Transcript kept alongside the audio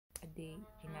day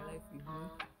in a life with me.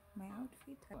 My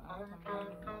outfit, what I'm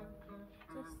having now,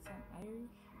 just some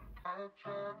Irish.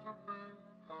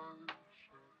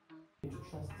 To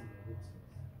trust in your routines,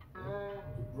 right?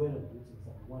 To dwell on routines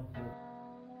and want more.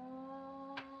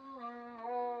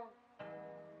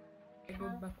 I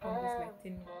got back home just like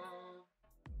 10 minutes.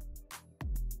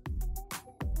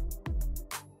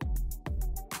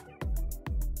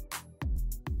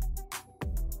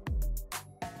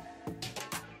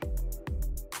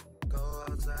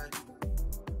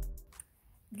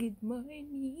 Good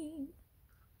morning.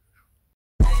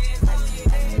 Today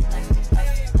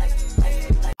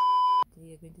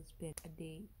you're going to spend a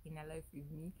day in a life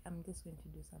with me. I'm just going to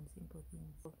do some simple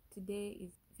things. So today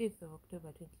is 5th of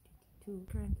October 2022.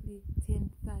 Currently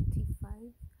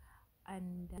 10:35,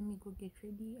 and let me go get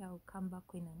ready. I'll come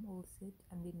back when I'm all set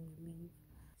and then we leave.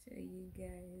 So you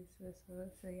guys, so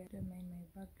yeah, don't mind my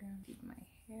background. Did my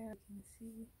hair, you can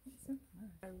see it's not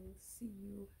bad. I will see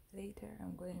you later.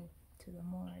 I'm going to the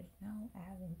mall right now. I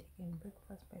haven't taken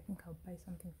breakfast, but I think I'll buy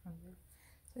something from there.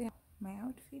 So yeah, my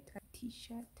outfit: a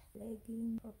t-shirt,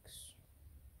 leggings, socks.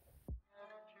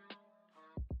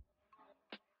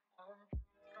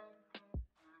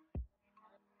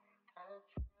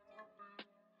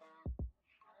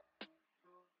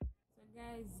 So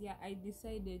guys, yeah, I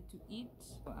decided to eat,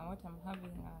 and what I'm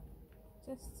having are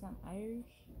just some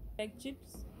Irish like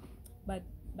chips, but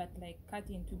like cut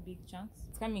into big chunks.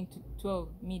 It's coming to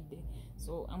 12 midday,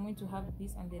 so I'm going to have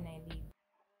this and then I leave.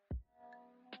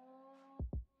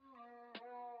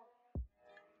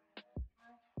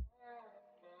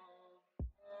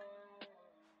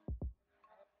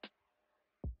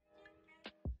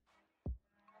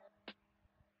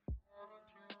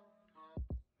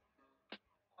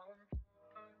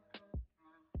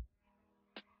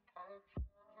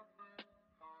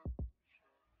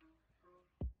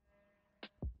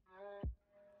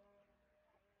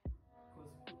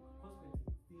 Consequently,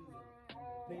 things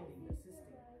are bending the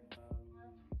system.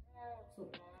 So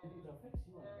it affects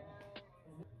you and I.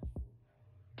 And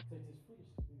so it is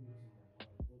foolish to be using the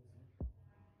world routine,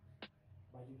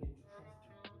 but you get to trust in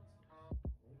your routines,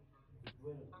 right? To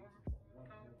dwell on routines and want more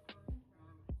from them.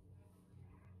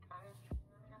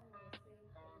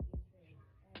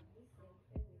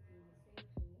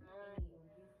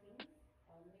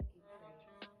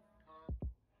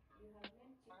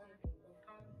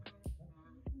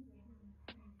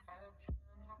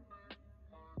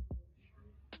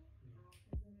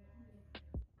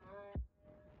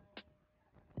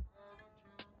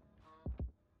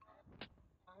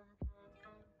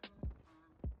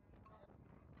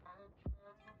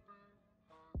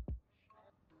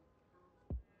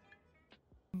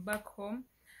 Back home,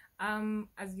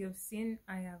 as you've seen,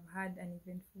 I have had an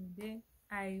eventful day.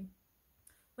 I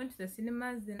went to the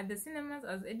cinemas. Then at the cinemas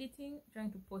I was editing,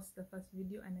 trying to post the first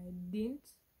video, and I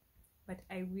didn't, but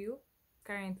I will.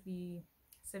 Currently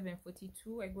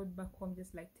 7:42. I got back home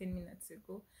just like 10 minutes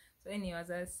ago. So anyway, as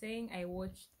I was saying, I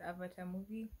watched the Avatar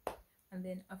movie, and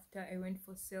then after I went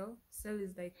for Cell. Cell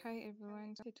is like, hi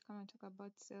everyone, so to come and talk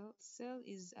about Cell. Cell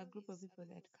is a group of people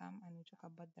that come and we talk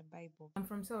about the Bible. I'm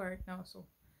from Cell right now, so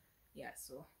yeah,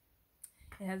 so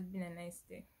it has been a nice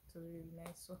day. It was really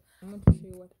nice. So I'm going to show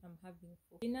you what I'm having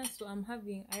for dinner. So I'm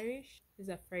having Irish. These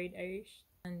are fried Irish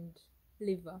and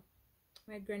liver.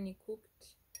 My granny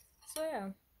cooked. So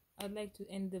yeah, I'd like to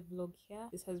end the vlog here.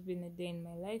 This has been a day in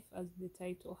my life, as the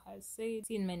title has said.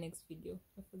 See you in my next video.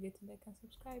 Don't forget to like and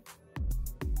subscribe.